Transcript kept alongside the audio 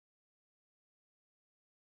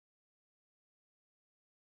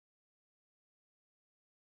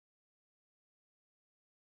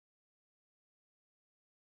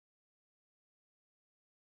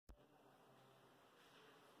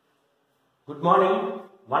Good morning,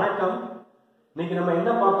 வணக்கம். இன்னைக்கு நம்ம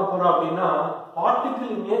என்ன பார்க்க போறோம் அப்படினா particle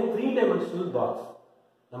in a three dimensional box.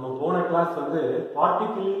 நம்ம போன கிளாஸ் வந்து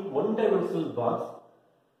particle in one dimensional box.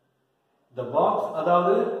 The box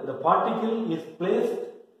அதாவது the particle is placed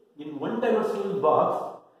in one dimensional box.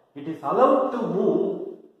 It is allowed to move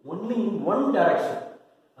only in one direction.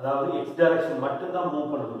 அதாவது x direction மட்டும் தான்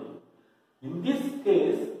move பண்ண முடியும். In this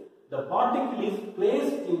case, the particle is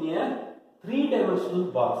placed in a three dimensional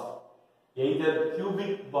box. Either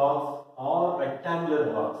cubic box or rectangular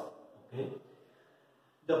box. Okay.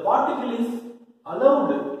 The particle is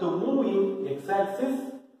allowed to move in x-axis,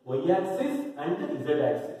 y-axis, and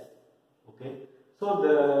z-axis. Okay. So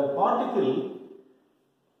the particle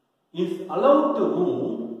is allowed to move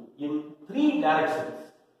in three directions.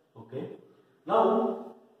 Okay. Now,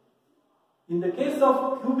 in the case of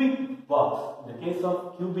cubic box,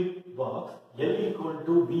 L equal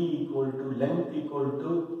to B equal to length equal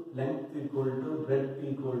to breadth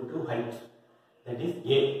equal to height. That is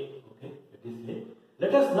A. Okay, that is A.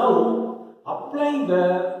 Let us now apply the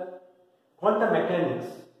quantum mechanics.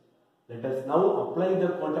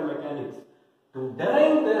 To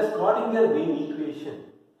derive the Schrodinger wave equation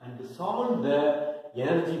and to solve the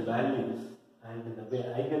energy values and the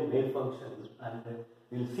eigen wave functions, and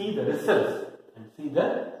we will see the results.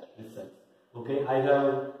 Okay, I have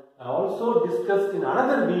also discussed in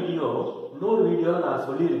another video. இன்னொரு வீடியோல நான்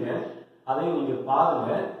சொல்லியிருக்கேன், அதையும் நீங்க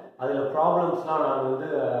பாருங்க. அதுல ப்ராப்ளம்ஸ்லாம் நான் வந்து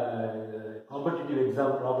காம்படிட்டிவ்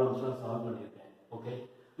எக்ஸாம் ப்ராப்ளம்ஸ்லாம் சால்வ் பண்ணியிருக்கேன். Okay,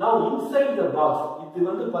 now inside the box, இது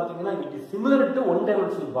வந்து பாத்தீங்கன்னா it is similar to one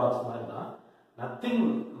dimensional box மாதிரி தான், nothing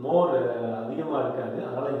more அதிகமா இருக்காது.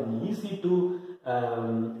 அதனால இது easy to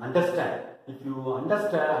understand. If you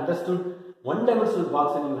understood one dimensional box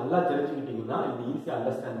நீங்க நல்லா தெரிஞ்சுக்கிட்டீங்கன்னா இது ஈஸியா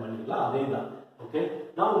அண்டர்ஸ்டாண்ட் பண்ணிக்கலாம். அதேதான். Okay,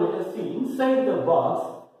 now let us see inside the box.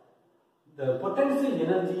 The potential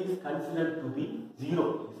energy is considered to be zero.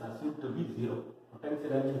 Is assumed to be zero.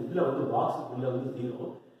 Potential energy உள்ள வந்து box உள்ள வந்து zero,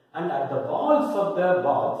 and at the walls of the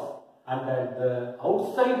box and at the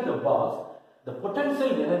outside the box the potential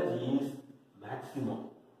energy is maximum,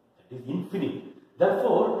 that is infinite.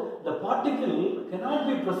 Therefore the particle cannot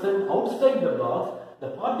be present outside the box.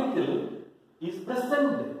 The particle is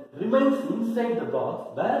present, remains inside the box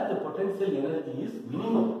where the potential energy is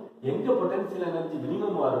minimum. எங்க potential energy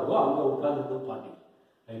minimum இருக்கோ அங்க உட்கார்ந்து particle.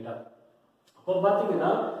 ரைட்டா? அப்ப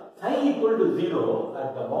பாத்தீங்கன்னா psi equal to 0 at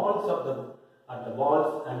the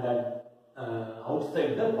walls and at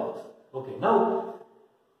outside the box. Okay, now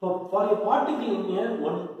for a particle in a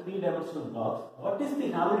one three dimensional box, what is the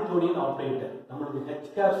Hamiltonian operator? நம்மளுக்கு h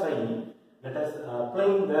cap psi, let us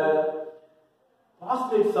applying the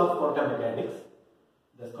postulates of quantum mechanics.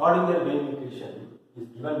 The Schrodinger wave equation is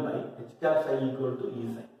given by h cap psi equal to E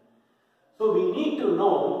psi. So we need to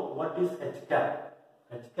know what is h cap.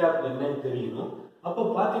 H cap என்னன்னு தெரியணும். அப்ப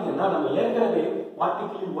பாத்தீங்கன்னா நம்ம ஏற்கனவே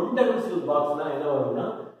particle in one dimensional box னா என்ன வரும்னா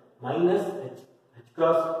minus h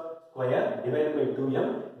cross square divided by 2m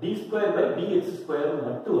d square by dx square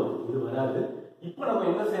மட்டும் வரும். இது வராது. இப்போ நம்ம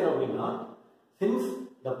என்ன செய்யறோம் அப்படின்னா, since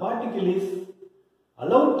the particle is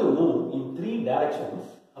allowed to move in three directions,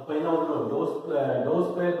 அப்ப என்ன வரும்? dou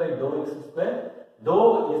square by dou x square. Dou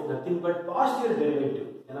is nothing but partial derivative.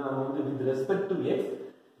 ஏன்னா நம்ம வந்து with respect to x,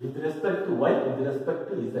 with respect to y, with respect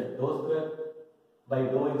to z. Dou square by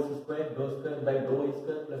dou x square, dou square by dou y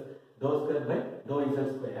square plus dou square by dou z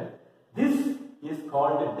square. This is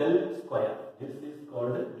called del square.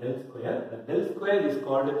 The del square is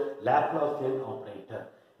called Laplacian operator.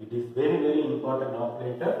 It is very important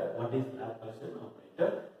operator. What is Laplacian operator?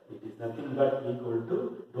 It is nothing but equal to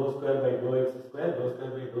dou square by dou x square, dou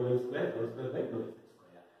square by dou y square, dou square by dou z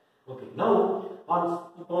square. Okay, now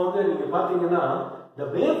இப்போ வந்து நீங்க பாத்தீங்கன்னா the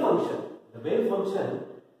wave function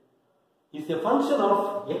is a function of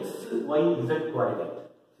x, y, z coordinate.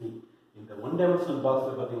 See, in the one dimensional box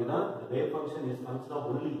பாத்தீங்கன்னா the wave function is function of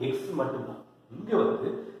only x மட்டும் தான். இங்க வந்து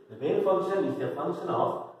the wave function is a function of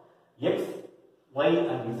x, y,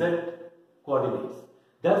 and z coordinates.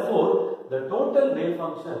 Therefore the total wave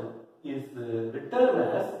function is written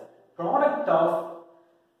as product of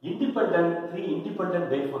three independent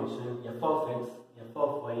wave function f of x, f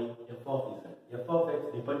of y, f of z. F of x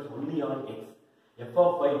depends only on x, f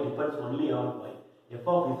of y depends only on y, f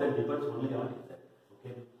of z depends only on z.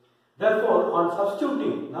 Okay. Therefore, on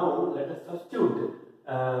substituting, now let us substitute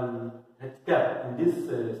h cap in this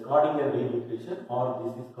Schrodinger wave equation, or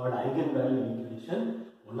this is called eigenvalue equation,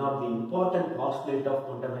 one of the important postulate of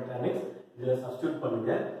quantum mechanics. இதில substitute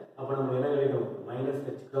பண்ணுங்க. அப்ப நமக்கு என்ன கிடைக்கும்? minus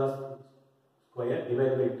h cross square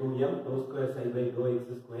divided by 2m dou square psi by dou x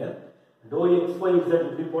square. dou x y z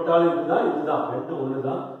இப்படி போட்டாலும் இதுதான் ரெண்டு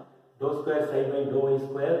ஒண்ணுதான். dou square psi by dou y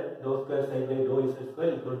square, dou square psi by dou z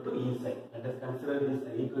square equal to e psi. Let us consider this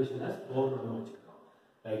equation as 4 னு வெச்சுக்கிறோம்.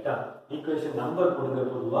 ரைட்டா? Equation number கொடுங்க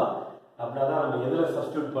பொதுவா. அப்படிதான் நம்ம எதுல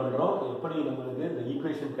சப்ஸ்டிட்யூட் பண்றோம், எப்படி நமக்கு இந்த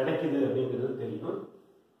ஈக்குவேஷன் கிடைக்குது அப்படிங்கிறது தெரியும்.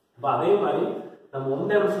 அப்ப அதே மாதிரி நம்ம ஒன்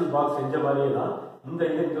டைமென்ஷனல் பாக்ஸ் செஞ்ச மாதிரியே தான் இந்த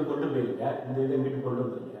இதை இங்க கொண்டு போயிருங்க, இந்த இதை இங்கிட்டு கொண்டு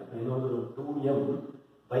போயிருங்க. அப்ப இது வந்து ஒரு 2m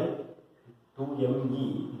by 2me,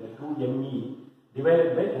 இந்த 2me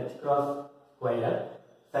divided by h cross square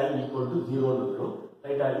psi equal to 0 னு வரும்.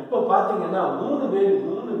 ரைட்டா? இப்போ பாத்தீங்கன்னா மூணு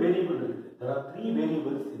வேரியபிள் இருக்கு. there are 3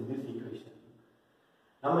 variables in this equation.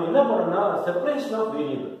 நம்ம என்ன பண்றோம்னா separation of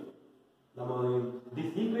variable. நம்ம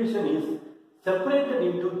this equation is separated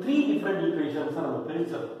into 3 different equations நம்ம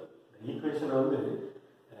பிரிச்சிரோம். இந்த ஈக்குவேஷன் வந்து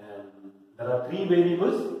there are 3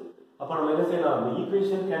 variables. அப்ப நம்ம என்ன செய்யலாம், the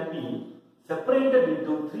equation can be separated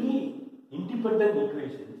into 3 independent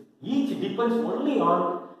equations. Each depends only on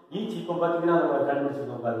each. இப்போ பாத்தீங்கன்னா நம்ம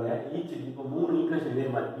கண்டுபிடிச்சிருக்கோம் பாருங்க, each இப்போ மூணு ஈக்குவேஷன் இதே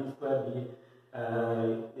மாதிரி d square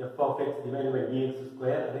f of x divided by dx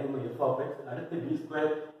square, அதே மாதிரி f of x, அடுத்து d square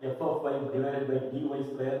f of y divided by dy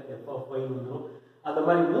square f of y வந்துரும். அந்த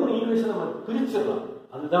மாதிரி மூணு ஈக்குவேஷன் நம்ம பிரிச்சிடலாம்.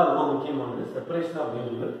 அதுதான் ரொம்ப முக்கியமானது, செப்பரேஷன் ஆஃப்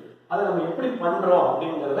வேரியபிள். அதை நம்ம எப்படி பண்றோம்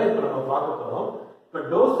அப்படிங்கறத இப்போ நம்ம பார்க்க போறோம். இப்போ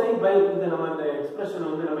dou psi by இந்த நம்ம இந்த எக்ஸ்பிரஷன்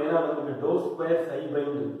வந்து நம்ம என்ன வந்து dou square psi by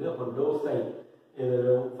இருக்கு. அப்போ dou psi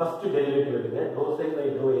ஃபர்ஸ்ட் டெரிவேட்டிவ் எடுங்க, dou psi by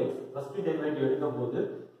dou x. First derivative எடுக்கும்போது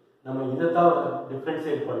நம்ம இதை தான்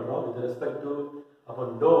டிஃபரன்ஷியேட் பண்றோம் with respect to. அப்போ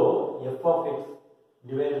dou f of x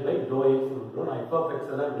divided by dou x னு நான் f of x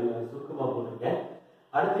தான் சுருக்கமா போட்டுருக்கேன்.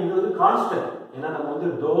 அடுத்து இது வந்து கான்ஸ்டன்ட், ஏன்னா நம்ம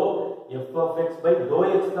வந்து dou f of x by dou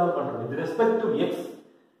x தான் பண்றோம். with respect to x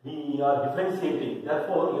we are differentiating,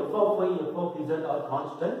 therefore f of y f of z are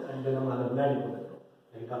constant and நம்ம அதை முன்னாடி போட்டுறோம்.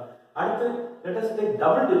 ரைட்டா? அடுத்து let us take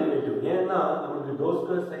double derivative. ஏன்னா நமக்கு dou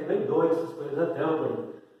square psi by dou x square தான் தேவைப்படுது.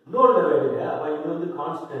 இன்னொரு டெரிவேட்டிவ் அப்ப இது வந்து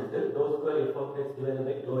constant dou square f of x divided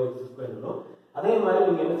by dou x square வரும். அதே மாதிரி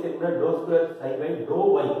நீங்க என்ன செய்யணும்னா dou square psi by dou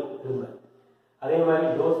y திரும்ப அதே மாதிரி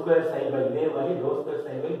dou square psi by இதே மாதிரி dou square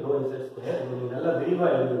psi by dou z square. நீங்க நல்லா விரிவா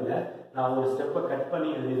எழுதுங்க. நான் ஒரு ஸ்டெப்பை கட் பண்ணி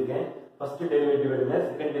எழுதியிருக்கேன். ஃபர்ஸ்ட் டெரிவேட்டிவ் எடுங்க,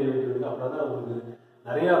 செகண்ட் டெரிவேட்டிவ் எடுங்க, அப்பதான் உங்களுக்கு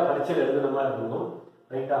நிறைய பரீட்சையில் எழுதுன மாதிரி இருக்கும்.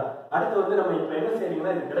 ரைட்டா? அடுத்து வந்து நம்ம இப்போ என்ன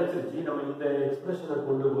செய்யறீங்கன்னா இது கிடைச்சிருச்சு, நம்ம இந்த எக்ஸ்பிரஷனை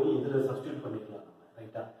கொண்டு போய் இதுல சப்ஸ்டிட்யூட் பண்ணிக்கலாம்.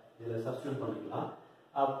 ரைட்டா? இதுல சப்ஸ்டிட்யூட் பண்ணிக்கலாம்.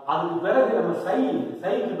 அதுக்கு பிறகு நம்ம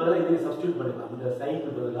சைக்கு பதிலாக இதை சப்ஸ்டிட்யூட் பண்ணிக்கலாம். இந்த சைக்கு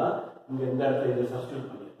பதிலாக இங்க இந்த இடத்துல இதை சப்ஸ்டிட்யூட்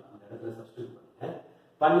பண்ணிக்கலாம். அந்த இடத்துல சப்ஸ்டிட்யூட் பண்ணுங்க.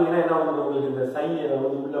 பண்ணீங்கன்னா என்ன வந்து உங்களுக்கு இந்த சை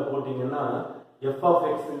வந்து உள்ள போட்டீங்கன்னா f of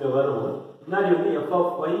x இங்க வரும், முன்னாடி வந்து f of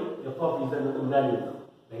y f of z வந்து முன்னாடி வரும்.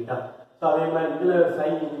 ரைட்டா? ஸோ அதே மாதிரி இதுல சை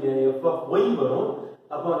f of y வரும்.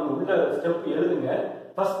 அப்போ நீங்க உள்ள ஸ்டெப் எழுதுங்க.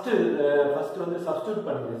 ஃபர்ஸ்ட் வந்து சப்ஸ்டிட்யூட்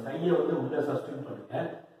பண்ணுங்க, சையை வந்து உள்ள சப்ஸ்டிட்யூட் பண்ணுங்க.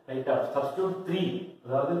 ரைட்டா? சப்ஸ்டிட்யூட் 3,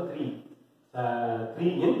 அதாவது 3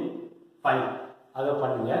 in 5 அதை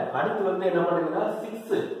பண்ணுங்க. அடுத்து வந்து என்ன பண்ணுங்கன்னா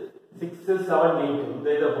 6 7 8 இந்த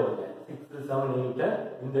இதை போடுங்க. 6 7 8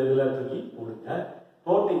 இந்த இதுல தூக்கி போடுங்க.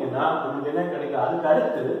 போட்டீங்கன்னா உங்களுக்கு என்ன கிடைக்கும், அதுக்கு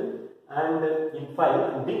அடுத்து and in 5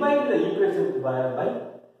 divide the equation by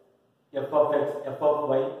f of x f of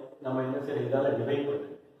y நம்ம என்ன செய்யறோம், இதால டிவைட்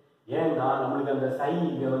பண்றோம். ஏன்னா நம்மளுக்கு அந்த சை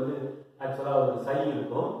இங்க வந்து ஆக்சுவலா ஒரு சை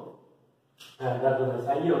இருக்கும், அந்த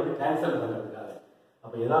சையை வந்து கேன்சல் பண்றதுக்காக.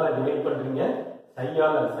 அப்ப எதால டிவைட் பண்றீங்க,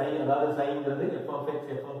 சையால. சை அதாவது சைங்கிறது f of x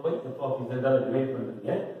f of y f of z ஆல டிவைட்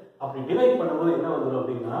பண்றீங்க. அப்படி டிவைட் பண்ணும்போது என்ன வந்துரும்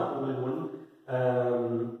அப்படின்னா உங்களுக்கு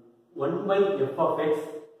 1 by f of x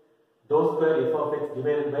dou square f of x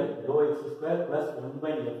divided by dou x square plus 1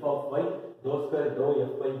 by f of y dou square dou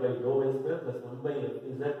fy by dou y square plus 1 by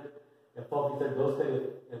f of z dou square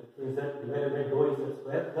fz divided by dou z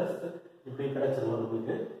square plus இப்படி கிடைச்சிரும்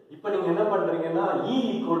உங்களுக்கு. இப்போ நீங்க என்ன பண்றீங்கன்னா E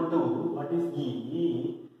equal to what is E?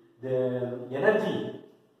 The energy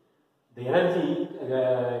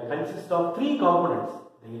consists of 3 components.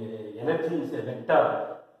 The energy is a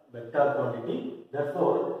vector quantity.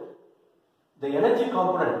 Therefore, the energy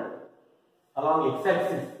component along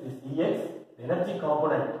x-axis is Ex. The energy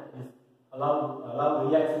component is along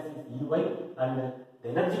y-axis is Ey, and the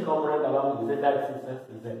energy component along z-axis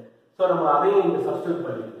is Z. So நம்ம அதையும் இங்க substitute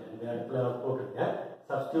பண்ணிடுங்க. இந்த இடத்துல போட்டுருங்க.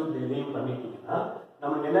 Substitute இதையும் பண்ணிட்டீங்கன்னா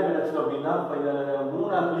நமக்கு என்ன கிடைச்சிடும் அப்படின்னா இப்போ இதை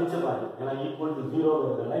மூணா பிரிச்சு பாருங்க. ஏன்னா ஈக்குவல் டு 0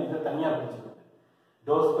 வருதுனால இதை தனியா பிரிச்சுக்கோங்க.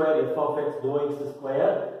 dou square f of x dou x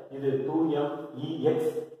square இது 2m ex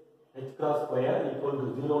h cross square equal to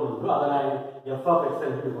 0 னு வரும். அத நான் f of x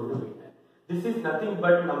எடுத்து கொண்டு போயிட்டேன். This is nothing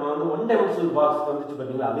but நம்ம வந்து ஒன் டைமென்ஷனல் பாக்ஸ் வந்துச்சு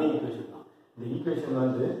பாத்தீங்களா, அதே ஈக்குவேஷன் தான். இந்த ஈக்குவேஷன்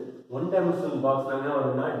வந்து ஒன் டைமென்ஷனல் பாக்ஸ்ல என்ன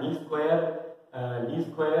வரும்னா d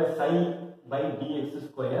square psi by dx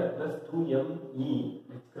square plus 2m e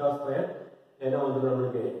h cross square என்ன வந்து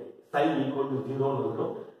நமக்கு psi equal to 0 னு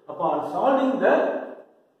வரும். அப்போ on solving the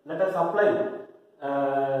let us apply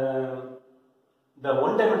the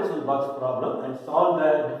one-dimensional box problem and solve the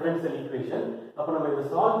differential equation. அப்போ நம்ம இதை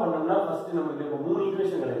சால்வ் பண்ணோம்னா ஃபர்ஸ்ட் நமக்கு இப்போ 3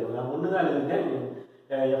 ஈக்குவேஷன் கிடைக்கும். நான் ஒன்று தான் எழுதிட்டேன்,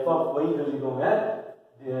 f of y எழுதிக்கோங்க.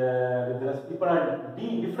 இப்போ நான்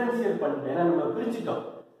டிஃபரன்ஷியேட் பண்ணிட்டேன், ஏன்னா நம்ம பிரிச்சுட்டோம்.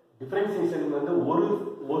 டிஃபரன்சியேஷன் வந்து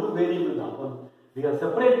ஒரு வேரியபிள் தான். we are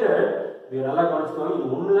separated. we நல்லா கவனிச்சுக்கோங்க, இது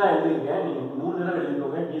ஒன்று தான் எழுதிருக்கேன், நீங்கள் 3 தடவை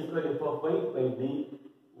எழுதிக்கோங்க. d square f of y by d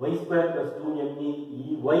y square plus 2me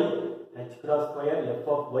ey h cross square f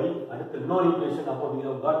of y. அடுத்து இன்னொரு ஈக்குவேஷன். அப்போ we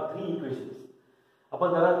have got 3 equations. அப்போ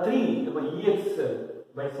there are 3. இப்போ ex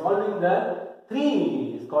by solving the 3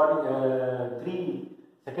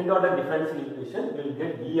 second order differential equation we will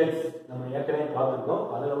get ex. நம்ம ஏற்கனவே பார்த்துருக்கோம்.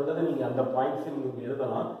 அதில் உள்ளது நீங்கள் அந்த பாயிண்ட்ஸ் நீங்கள்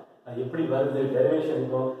எழுதலாம். அது எப்படி வருது டெரிவேஷன்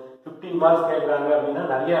இருக்கும். 15 மார்க்ஸ் கேட்குறாங்க அப்படின்னா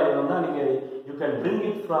நிறைய எழுதணும்னா நீங்கள் you can bring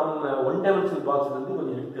it from one dimensional box வந்து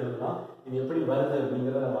கொஞ்சம் எடுத்து எழுதலாம். இது எப்படி வருது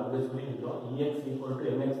அப்படிங்கிறத நம்ம வந்து சொல்லியிருக்கோம். ex equal to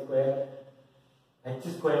mx square h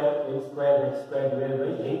square n square h square divided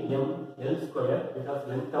by 8m l square because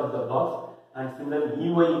length of the box, and similarly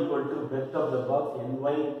ey equal to breadth of the box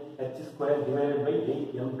ny h square divided by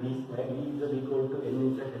 8m b square. E is equal to n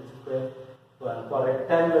inside h square. For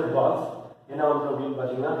rectangular box என்ன வந்து அப்படின்னு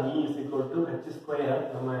பார்த்தீங்கன்னா e is equal to h square.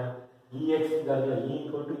 நம்ம ex e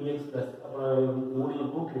equal to ex plus அப்புறம்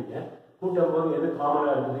மூணையும் கூட்டுறீங்க. கூட்டும் போது எது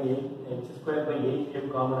காமனாக இருக்குது? h square by 8m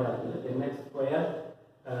காமனாக இருக்குது. nx square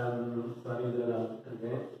சாரி இதில் நான்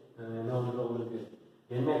இருக்கேன் என்ன வந்து உங்களுக்கு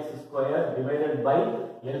nx square divided by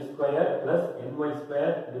l square plus ny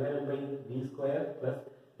square divided by b square plus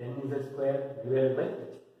nz square divided by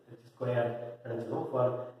h square கிடைச்சிடும். For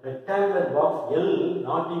rectangular box L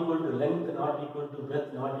not equal to length, not equal to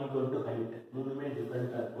breadth, not equal to height. மூணுமே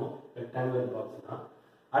டிஃபரெண்டாக இருக்கும் rectangular boxனா.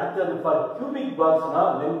 அடுத்தது for cubic boxனா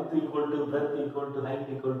length equal to breadth equal to height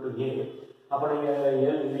equal to a. அப்போ நீங்கள்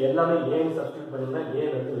இது எல்லாமே ஏன்னு substitute பண்ணிங்கன்னா a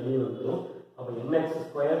வந்து வெளியே வந்துடும். அப்போ nx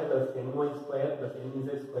square plus ny square plus nz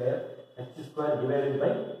square h square divided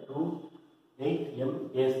by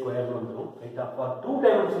 8ma square வந்துடும். ரைட்டா? For 2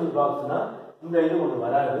 dimensional boxனா இந்த இது ஒன்று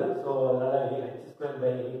வராது. ஸோ அதனால h square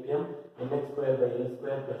by 8m nx square by l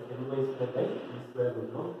square plus ny square by b square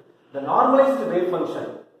வந்துடும். The normalized wave function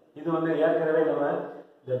இது வந்து ஏற்கனவே நம்ம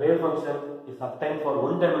the wave function is obtained for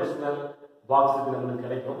one dimensional box க்கு நமக்கு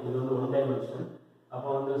கிடைக்கும். இது வந்து one dimension. அப்போ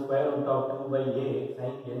வந்து square root of 2 by a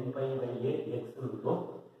sin n pi by a x இருக்கும்.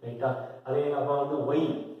 ரைட்டா? அதே அப்போ வந்து y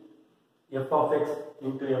f of x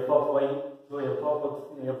into f of y. So f of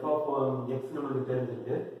x நம்மளுக்கு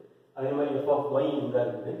தெரிஞ்சிருக்கு. அதே மாதிரி f of y இங்க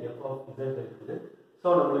இருக்குது, f of z இருக்குது. ஸோ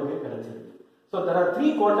நம்மளுக்கு கிடைச்சிருக்கு. So there are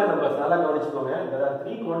 3 quantum numbers. நல்லா கவனிச்சுக்கோங்க. there are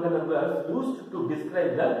 3 quantum numbers used to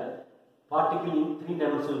describe the particle in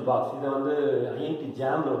 3-dimensional box. இதை வந்து IIT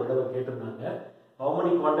JAM ஒரு தடவை கேட்டிருந்தாங்க. How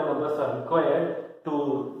many quantum numbers are required to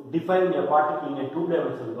define a particle in a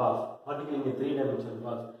 2-dimensional box? Particle in a 3-dimensional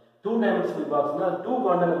box. 2-dimensional boxனா 2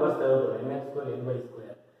 quantum numbers தேவைப்படும். nx square ny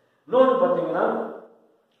square. இன்னொன்று பார்த்தீங்கன்னா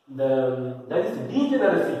there is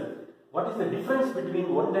degeneracy. What is the difference between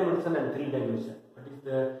 1 dimension and 3 dimension?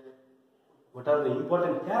 What are the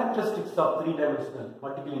important characteristics of 3-dimensional,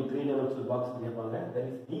 particularly in 3-dimensional box? There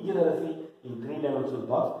is degeneracy in 3-dimensional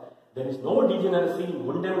box. There is no degeneracy in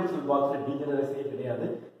 1-dimensional box. Degeneracy கிடையாது.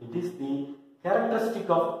 It is the characteristic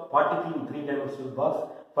of particle in 3-dimensional box.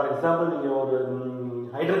 For example, ஒரு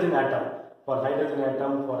hydrogen atom. For hydrogen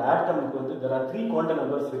atom, for atom, there are 3 quantum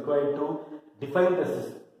numbers required to define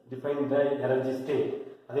the energy state.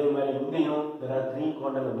 அதே மாதிரி இங்கேயும் there are 3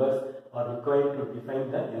 quantum numbers are required to define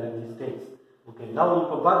the energy states. Okay, now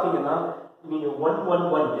இப்போ பார்த்தீங்கன்னா நீங்க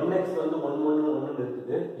 111 nx வந்து 111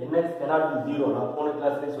 இருக்குது. nx cannot be 0. நான் போன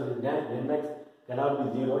கிளாஸ்லயே சொல்லியிருக்கேன். nx cannot be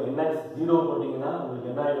 0. nx 0 போட்டீங்கன்னா உங்களுக்கு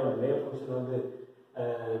என்ன ஆயிடும்? வேவ் ஃபங்க்ஷன் வந்து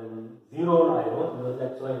 0 ஆயிடும். இது வந்து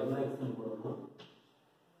ஆக்சுவலா nx ன்னு போடணும்.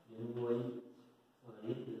 ny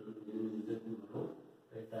சாரி இது வந்து nz ன்னு வரும்.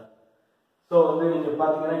 ரைட்டா? ஸோ வந்து நீங்கள்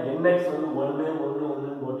பார்த்தீங்கன்னா nx வந்து 1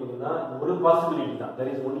 போட்டிங்கன்னா ஒரு பாசிபிலிட்டி தான். there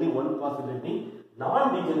is only one possibility.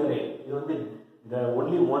 non-degenerate. இது வந்து the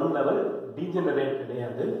only one level. degenerate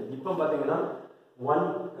கிடையாது. இப்போ பார்த்தீங்கன்னா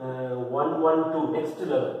 112 next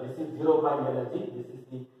level. this is 0 point energy. this is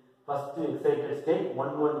the first excited state.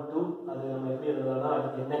 112 அது நம்ம எப்படி எழுதலாம்னா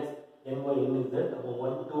அதுக்கு nx ny nz. அப்போ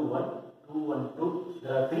 121 212.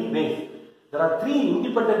 there are 3 ways. there are 3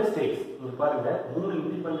 independent states. நீங்க பாருங்க 3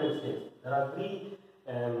 independent states. there are 3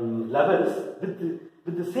 levels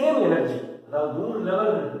with the same energy. அதாவது 3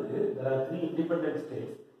 level இருக்குது. there are 3 independent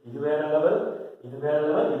states. இது வேற லெவல், இது வேற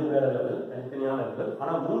லெவல், இது வேற லெவல், தனித்தனியான லெவல்.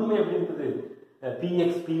 ஆனா மூணுமே எப்படி இருக்குது?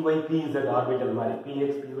 px py pz ஆர்பிட்டல் மாதிரி.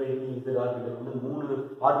 px py pz ஆர்பிட்டல் வந்து 3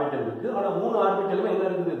 ஆர்பிட்டல் இருக்கு. ஆனா 3 ஆர்பிட்டலுமே என்ன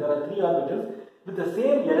இருக்குது? there are 3 orbitals with the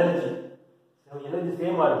same energy. energy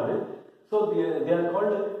சேமா இருக்குது. So they are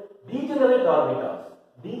called degenerate orbitals,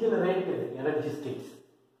 degenerate energy states.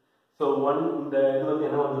 So one the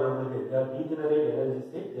degenerate energy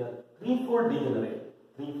state, they are threefold degenerate,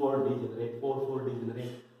 fourfold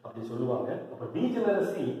degenerate.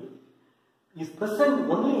 Degeneracy is present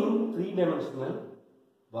only in three-dimensional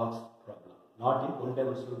box problem, not in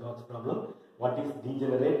one-dimensional box problem. What is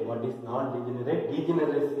degenerate? What is non-degenerate?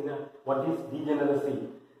 Degeneracy. What is degeneracy?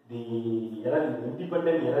 The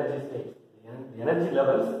independent energy states, the energy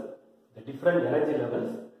levels, the different energy levels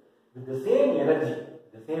with the same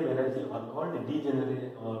energy are called degenerate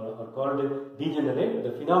or called degenerate.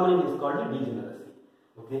 The phenomenon is called degeneracy.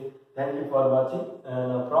 Okay. Thank you for watching.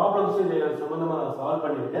 Problems solve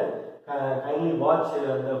பண்ணிருக்கேன். Kindly watch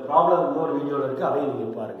the problem இன்னொரு வீடியோல இருக்கு, அதையும்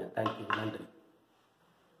நீங்க பாருங்க. Thank you. நன்றி.